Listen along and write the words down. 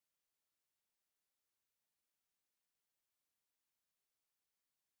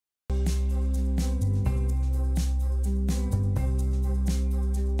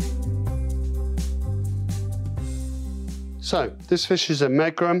So this fish is a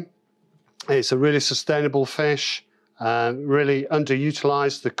megrim. It's a really sustainable fish, really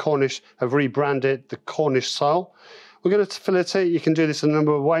underutilised. The Cornish have rebranded the Cornish sole. We're going to fillet it. You can do this in a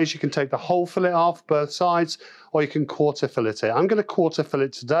number of ways. You can take the whole fillet off both sides, or you can quarter fillet it. I'm going to quarter fillet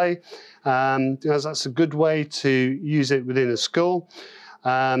today, because that's a good way to use it within a school.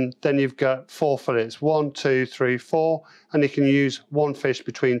 Then you've got 4 fillets, 1, 2, 3, 4, and you can use one fish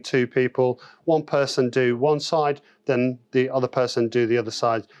between 2 people. One person do one side, then the other person do the other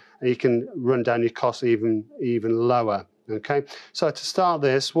side, and you can run down your costs even lower. Okay, so to start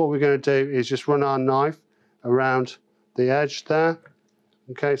this, what we're going to do is just run our knife around the edge there.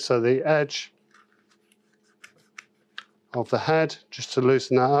 Okay, so the edge of the head, just to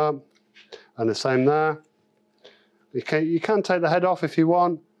loosen that up, and the same there. You can take the head off if you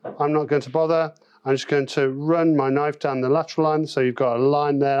want. I'm not going to bother. I'm just going to run my knife down the lateral line. So you've got a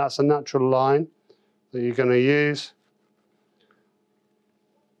line there. That's a natural line that you're going to use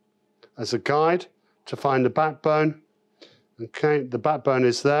as a guide to find the backbone. Okay, the backbone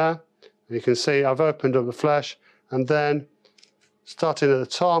is there. And you can see I've opened up the flesh, and then starting at the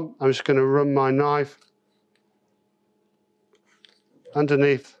top, I'm just going to run my knife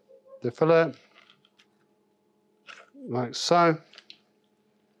underneath the fillet, like so.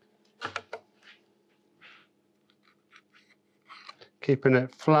 Keeping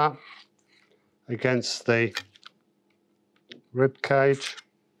it flat against the rib cage.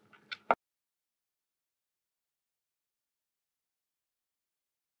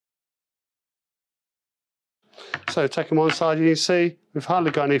 So taking one side, you can see we've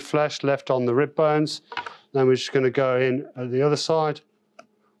hardly got any flesh left on the rib bones. Then we're just going to go in at the other side.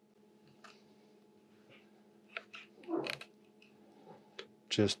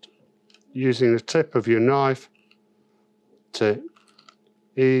 Just using the tip of your knife to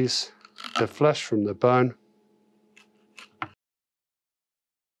ease the flesh from the bone.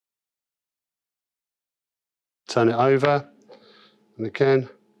 Turn it over, and again,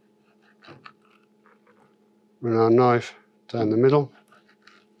 run our knife down the middle.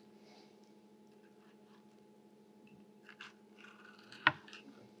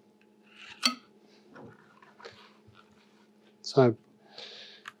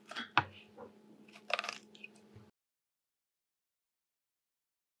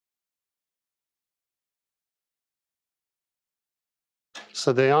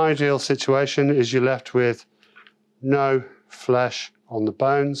 So the ideal situation is you're left with no flesh on the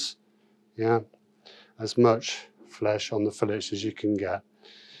bones, yeah, as much flesh on the fillets as you can get.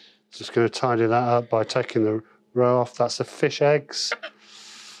 Just going to tidy that up by taking the roe off. That's the fish eggs.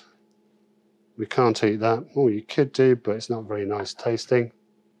 We can't eat that. Oh, you could do, but it's not very nice tasting.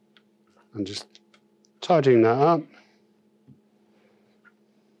 And just tidying that up.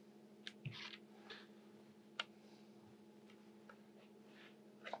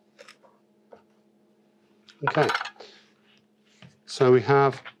 Okay, so we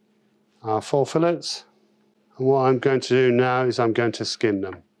have our 4 fillets, and what I'm going to do now is I'm going to skin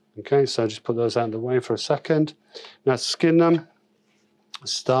them. Okay, so just put those out of the way for a second. Now to skin them,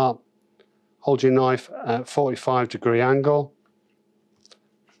 start, hold your knife at 45-degree angle,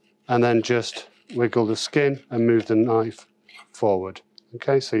 and then just wiggle the skin and move the knife forward.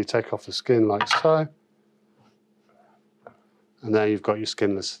 Okay, so you take off the skin like so, and there you've got your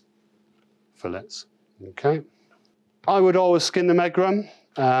skinless fillets. Okay, I would always skin the megrim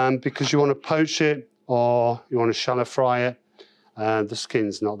because you want to poach it or you want to shallow fry it. The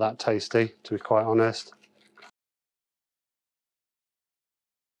skin's not that tasty, to be quite honest.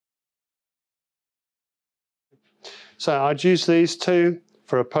 So I'd use these 2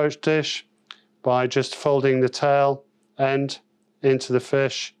 for a poached dish by just folding the tail end into the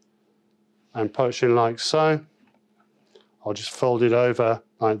fish and poaching like so. I'll just fold it over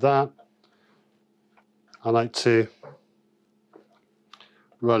like that. I like to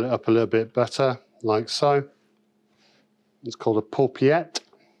roll it up a little bit better, like so. It's called a paupiette.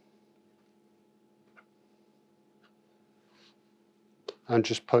 And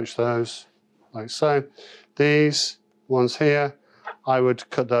just poach those like so. These ones here, I would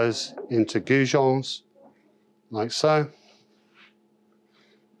cut those into goujons, like so.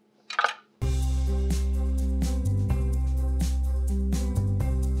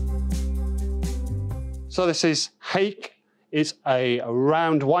 So this is hake. It's a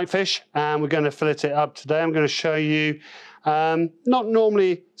round whitefish, and we're going to fillet it up today. I'm going to show you not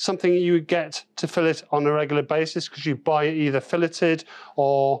normally something you would get to fillet on a regular basis, because you buy it either filleted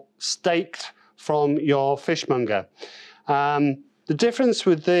or staked from your fishmonger. The difference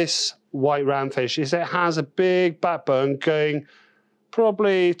with this white round fish is it has a big backbone going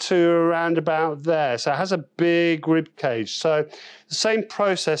probably to around about there. So it has a big rib cage. So the same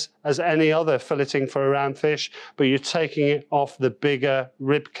process as any other filleting for a round fish, but you're taking it off the bigger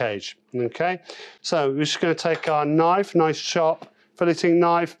rib cage, okay? So we're just going to take our knife, nice sharp filleting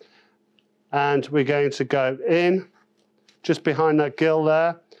knife, and we're going to go in just behind that gill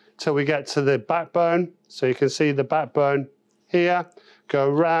there till we get to the backbone. So you can see the backbone here, go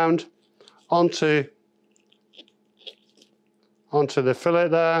round onto the fillet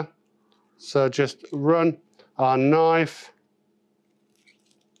there. So just run our knife,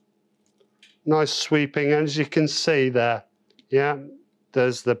 nice sweeping, and as you can see there, yeah,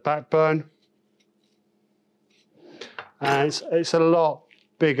 there's the backbone. And it's a lot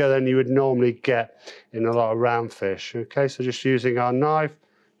bigger than you would normally get in a lot of round fish. Okay, so just using our knife,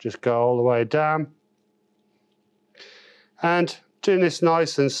 just go all the way down. And doing this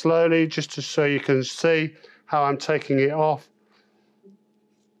nice and slowly, just so you can see how I'm taking it off.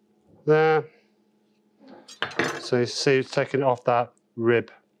 There. So you see it's taking off that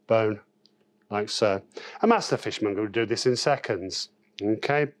rib bone, like so. A master fisherman will do this in seconds.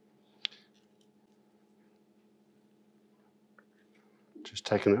 Okay. Just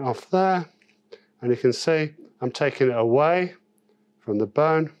taking it off there. And you can see I'm taking it away from the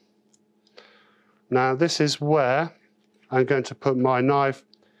bone. Now this is where I'm going to put my knife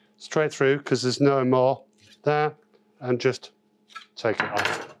straight through, because there's no more there, and just take it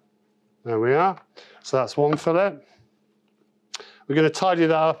off. There we are. So that's one fillet. We're going to tidy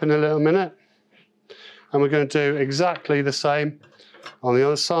that up in a little minute, and we're going to do exactly the same on the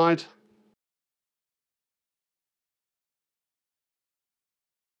other side.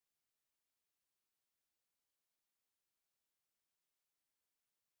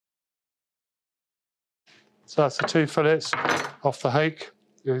 So that's the two fillets off the hake.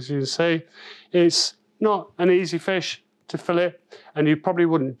 As you can see, it's not an easy fish to fillet, and you probably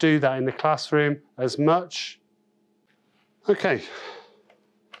wouldn't do that in the classroom as much. Okay,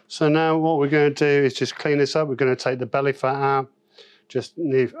 so now what we're going to do is just clean this up. We're going to take the belly fat out, just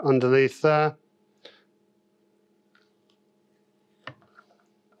leave underneath there.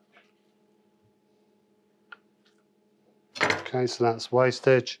 Okay, so that's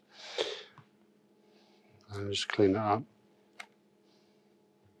wastage. And just clean that up.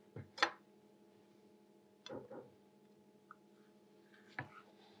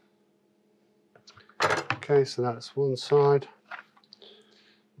 Okay, so that's one side.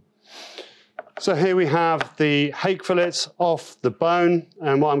 So here we have the hake fillets off the bone,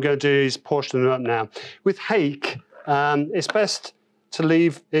 and what I'm going to do is portion them up now. With hake, it's best to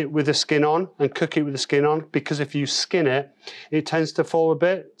leave it with the skin on and cook it with the skin on, because if you skin it, it tends to fall a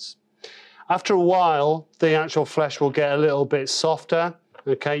bit. After a while, the actual flesh will get a little bit softer.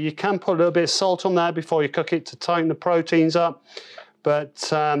 Okay, you can put a little bit of salt on there before you cook it to tighten the proteins up,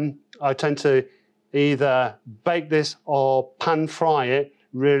 but I tend to either bake this or pan fry it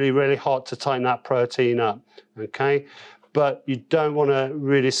really, really hot to tighten that protein up, okay? But you don't want to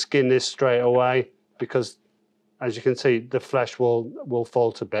really skin this straight away, because as you can see, the flesh will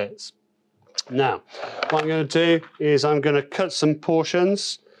fall to bits. Now, what I'm going to do is I'm going to cut some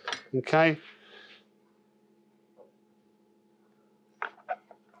portions, okay?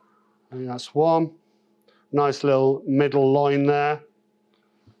 And that's one. Nice little middle loin there.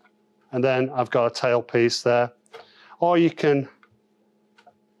 And then I've got a tail piece there. Or you can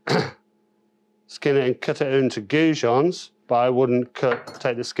skin it and cut it into goujons, but I wouldn't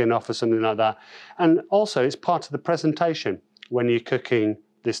take the skin off or something like that. And also, it's part of the presentation when you're cooking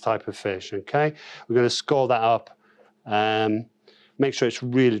this type of fish, okay? We're going to score that up, make sure it's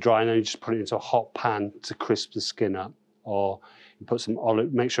really dry, and then you just put it into a hot pan to crisp the skin up. Or you put some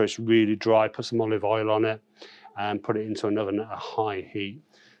olive, make sure it's really dry, put some olive oil on it, and put it into an oven at a high heat.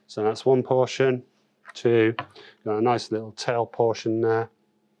 So that's one portion. Two, got a nice little tail portion there.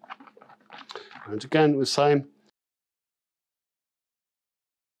 And again, the same.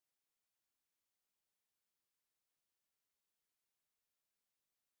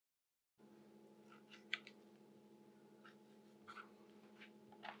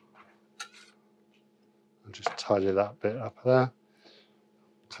 I'll just tidy that bit up there.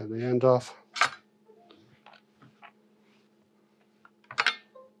 Take the end off.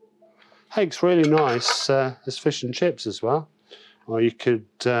 Hake's really nice as fish and chips as well. Or you could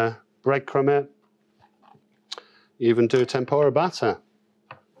breadcrumb it, even do a tempura batter.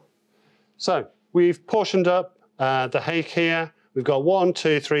 So we've portioned up the hake here. We've got 1,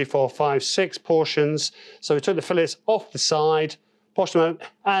 2, 3, 4, 5, 6 portions. So we took the fillets off the side, portioned them up,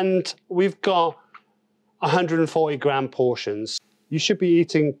 and we've got 140 gram portions. You should be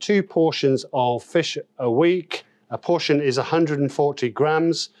eating 2 portions of fish a week. a portion is 140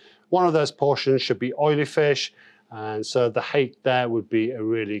 grams. One of those portions should be oily fish, and so the hake there would be a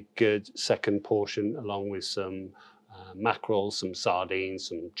really good second portion, along with some mackerel, some sardines,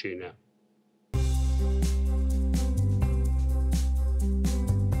 some tuna.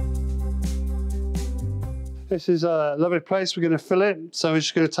 This is a lovely plaice we're going to fillet. So we're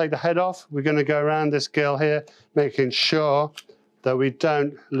just going to take the head off. We're going to go around this gill here, making sure that we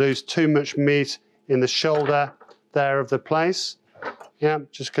don't lose too much meat in the shoulder there of the plaice. Yeah,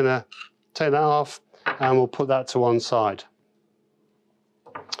 just going to take that off and we'll put that to one side.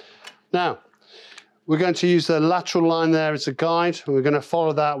 Now, we're going to use the lateral line there as a guide, and we're going to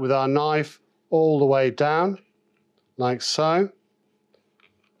follow that with our knife all the way down, like so.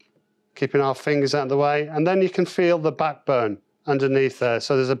 Keeping our fingers out of the way, and then you can feel the backbone underneath there.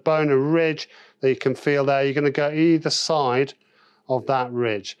 So there's a bone, a ridge that you can feel there. You're going to go either side of that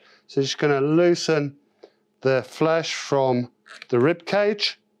ridge. So you're just going to loosen the flesh from the rib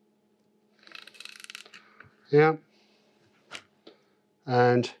cage. Yeah.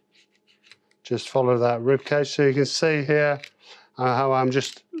 And just follow that rib cage. So you can see here how I'm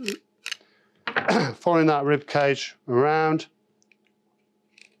just following that rib cage around,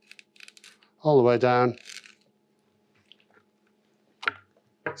 all the way down.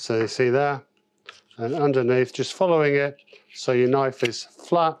 So you see there, and underneath, just following it so your knife is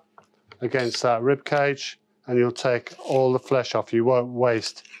flat against that rib cage, and you'll take all the flesh off. You won't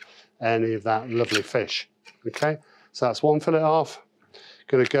waste any of that lovely fish. Okay, so that's one fillet off.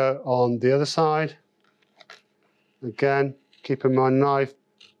 Going to go on the other side. Again, keeping my knife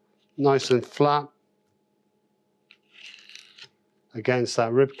nice and flat against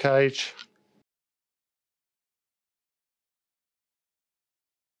that rib cage.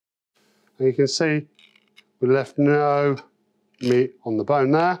 And you can see we left no meat on the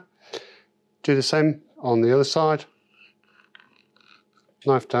bone there. Do the same on the other side.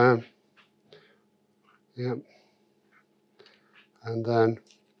 Knife down. Yep. And then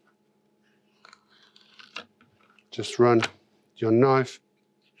just run your knife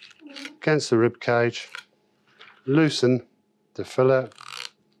against the rib cage. Loosen the fillet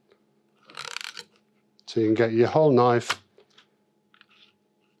so you can get your whole knife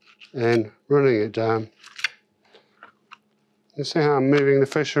in, running it down. You see how I'm moving the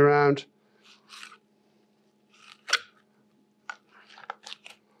fish around?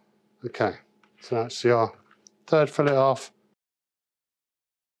 Okay, so that's your third fillet off.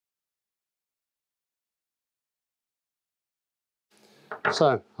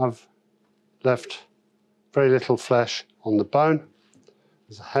 So I've left very little flesh on the bone.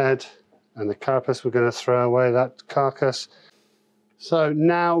 There's the head and the carapace. We're going to throw away that carcass. So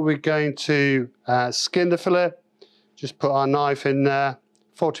now we're going to skin the fillet. Just put our knife in there,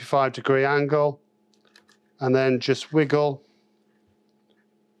 45-degree angle, and then just wiggle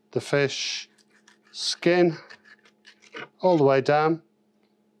the fish skin all the way down,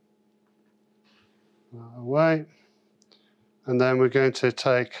 away. And then we're going to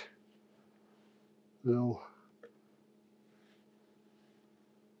take little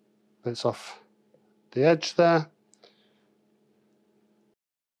bits off the edge there.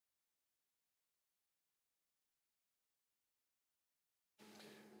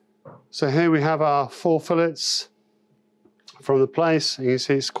 So here we have our 4 fillets from the plaice. You can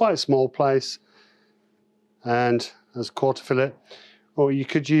see it's quite a small plaice, and as a quarter fillet. Or you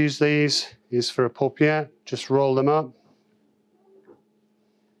could use these is for a paupiette. Just roll them up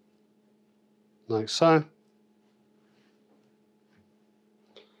like so,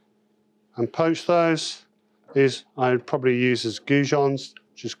 and poach those. These I would probably use as goujons.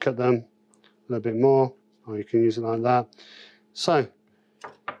 Just cut them a little bit more, or you can use it like that. So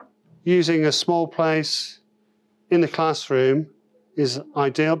using a small plaice in the classroom is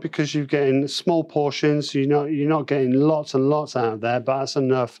ideal because you're getting small portions. You're not getting lots and lots out of there, but that's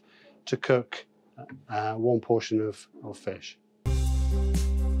enough to cook one portion of fish.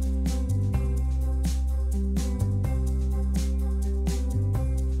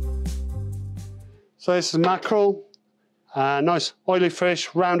 So this is mackerel, nice oily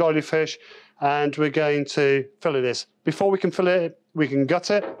fish, round oily fish, and we're going to fillet this. Before we can fillet it, we can gut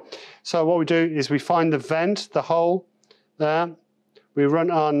it. So what we do is we find the vent, the hole there. We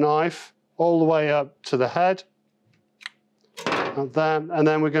run our knife all the way up to the head, and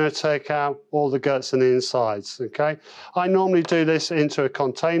then we're going to take out all the guts and the insides, okay? I normally do this into a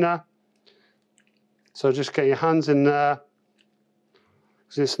container. So just get your hands in there,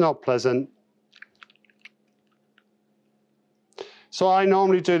 because it's not pleasant. So I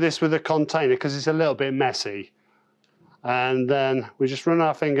normally do this with a container because it's a little bit messy. And then we just run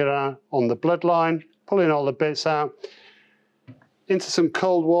our finger on the bloodline, pulling all the bits out into some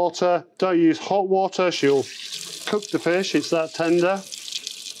cold water. Don't use hot water, she'll cook the fish, it's that tender.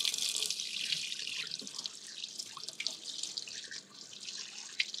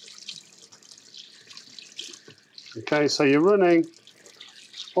 Okay, so you're running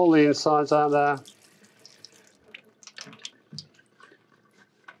all the insides out there.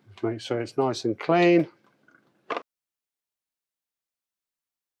 Make sure it's nice and clean.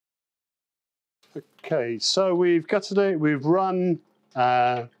 Okay, so we've gutted it, we've run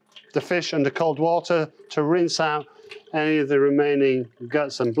the fish under cold water to rinse out any of the remaining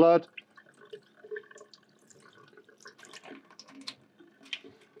guts and blood.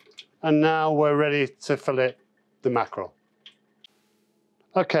 And now we're ready to fillet the mackerel.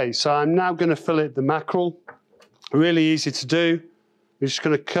 Okay, so I'm now going to fillet the mackerel. Really easy to do. We're just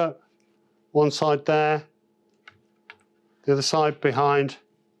going to cut one side there, the other side behind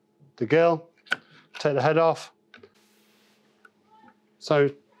the gill, take the head off.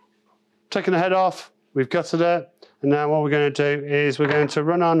 So taking the head off, we've gutted it, and now what we're going to do is we're going to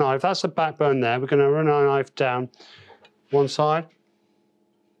run our knife, that's the backbone there, we're going to run our knife down one side,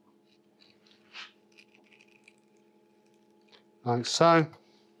 like so.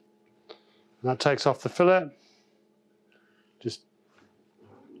 That takes off the fillet. Just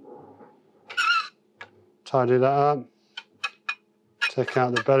tidy that up, take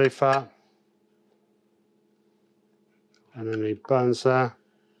out the belly fat and any bones there.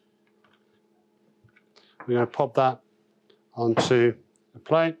 We're going to pop that onto a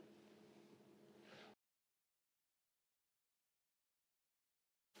plate.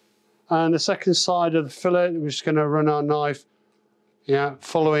 And the second side of the fillet, we're just going to run our knife,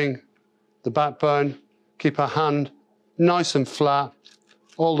 following the backbone, keep our hand nice and flat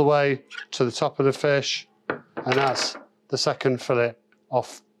all the way to the top of the fish, and that's the second fillet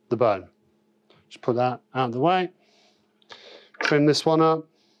off the bone. Just put that out of the way, trim this one up,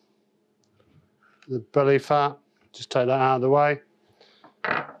 the belly fat, just take that out of the way.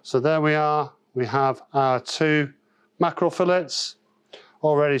 So there we are, we have our 2 mackerel fillets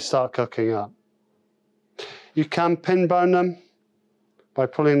all ready to start cooking up. You can pin bone them by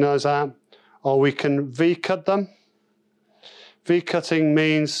pulling those out, or we can V-cut them. V-cutting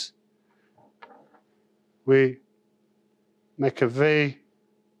means we make a V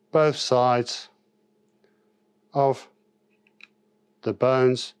both sides of the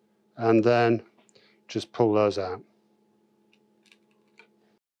bones and then just pull those out.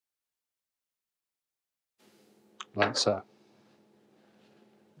 Like so.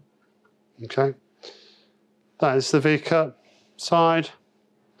 Okay, that is the V-cut side,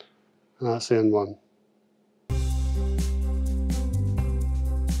 and that's the end one.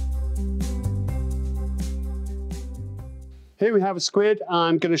 Here we have a squid.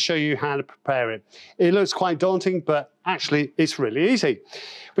 I'm going to show you how to prepare it. It looks quite daunting, but actually it's really easy.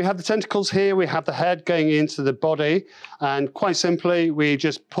 We have the tentacles here, we have the head going into the body, and quite simply we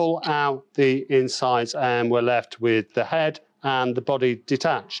just pull out the insides and we're left with the head and the body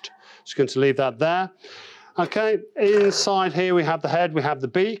detached. Just going to leave that there. Okay, inside here we have the head, we have the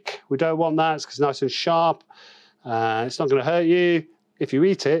beak. We don't want that because it's nice and sharp. It's not going to hurt you. If you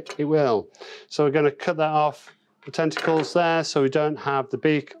eat it, it will. So we're going to cut that off, the tentacles there, so we don't have the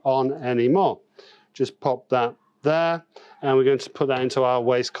beak on anymore. Just pop that there, and we're going to put that into our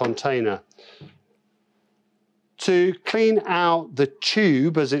waste container. To clean out the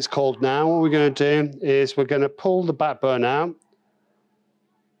tube, as it's called now, what we're going to do is we're going to pull the backbone out,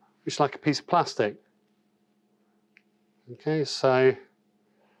 which is like a piece of plastic. Okay, so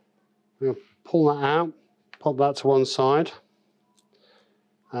we'll pull that out, pop that to one side,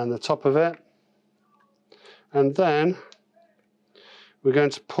 and the top of it. And then we're going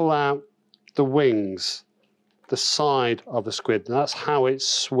to pull out the wings, the side of the squid. That's how it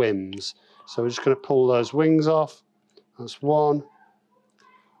swims. So we're just going to pull those wings off. That's 1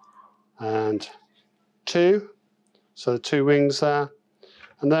 and 2. So the 2 wings there.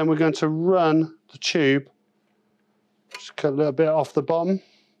 And then we're going to run the tube, just cut a little bit off the bottom,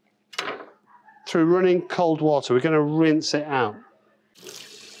 through running cold water. We're going to rinse it out.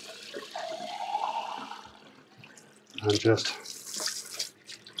 And just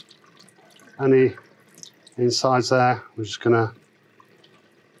any insides there, we're just going to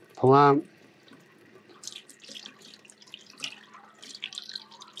pull out.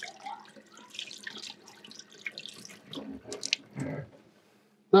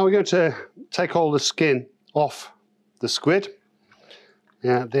 Now we're going to take all the skin off the squid,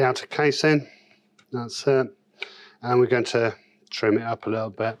 the outer casing, that's it, and we're going to trim it up a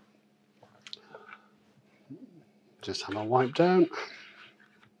little bit. Just have a wipe down.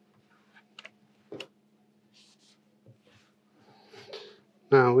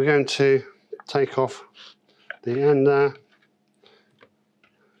 Now we're going to take off the end there,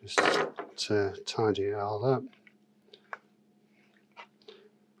 just to tidy it all up.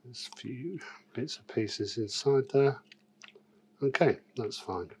 There's a few bits and pieces inside there. Okay, that's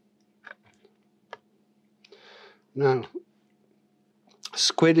fine. Now,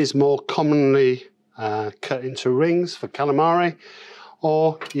 squid is more commonly cut into rings for calamari,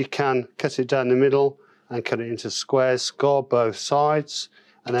 or you can cut it down the middle and cut it into squares, score both sides,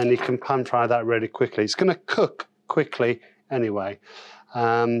 and then you can pan fry that really quickly. It's going to cook quickly anyway.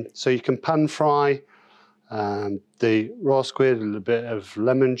 So you can pan fry the raw squid, a little bit of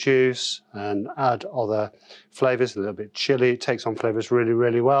lemon juice, and add other flavours, a little bit chili. It takes on flavours really,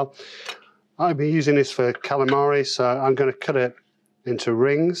 really well. I'll be using this for calamari, so I'm going to cut it into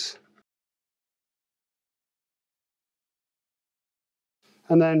rings.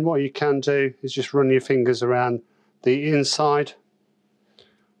 And then what you can do is just run your fingers around the inside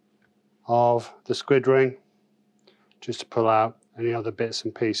of the squid ring, just to pull out any other bits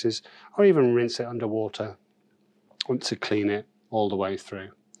and pieces, or even rinse it underwater to clean it all the way through.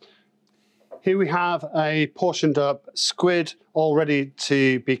 Here we have a portioned up squid all ready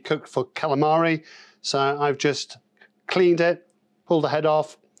to be cooked for calamari. So I've just cleaned it, pulled the head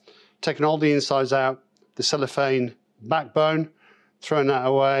off, taken all the insides out, the cellophane backbone, thrown that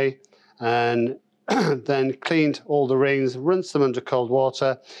away, and then cleaned all the rings, rinsed them under cold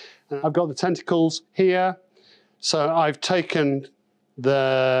water. I've got the tentacles here. So I've taken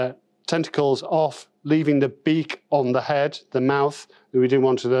the tentacles off, leaving the beak on the head, the mouth. We didn't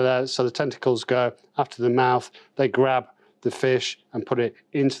want to do that, so the tentacles go after the mouth. They grab the fish and put it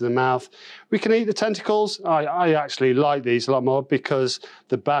into the mouth. We can eat the tentacles. I actually like these a lot more because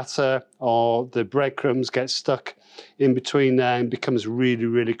the batter or the breadcrumbs get stuck in between there and becomes really,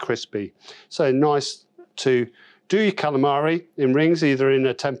 really crispy. So nice to do your calamari in rings, either in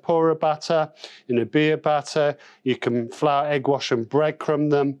a tempura batter, in a beer batter. You can flour, egg wash and breadcrumb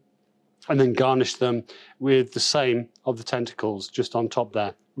them, and then garnish them with the same of the tentacles just on top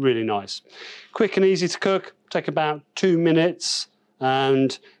there. Really nice. Quick and easy to cook, take about 2 minutes,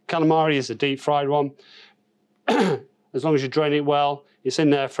 and calamari is a deep fried one. As long as you drain it well, it's in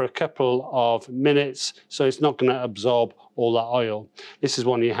there for a couple of minutes, so it's not going to absorb all that oil. This is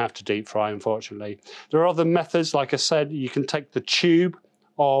one you have to deep fry, unfortunately. There are other methods, like I said. You can take the tube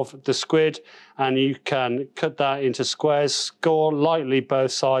of the squid and you can cut that into squares, score lightly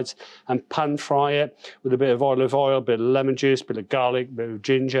both sides, and pan fry it with a bit of olive oil, a bit of lemon juice, a bit of garlic, a bit of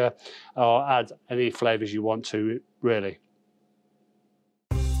ginger, or add any flavours you want to it, really.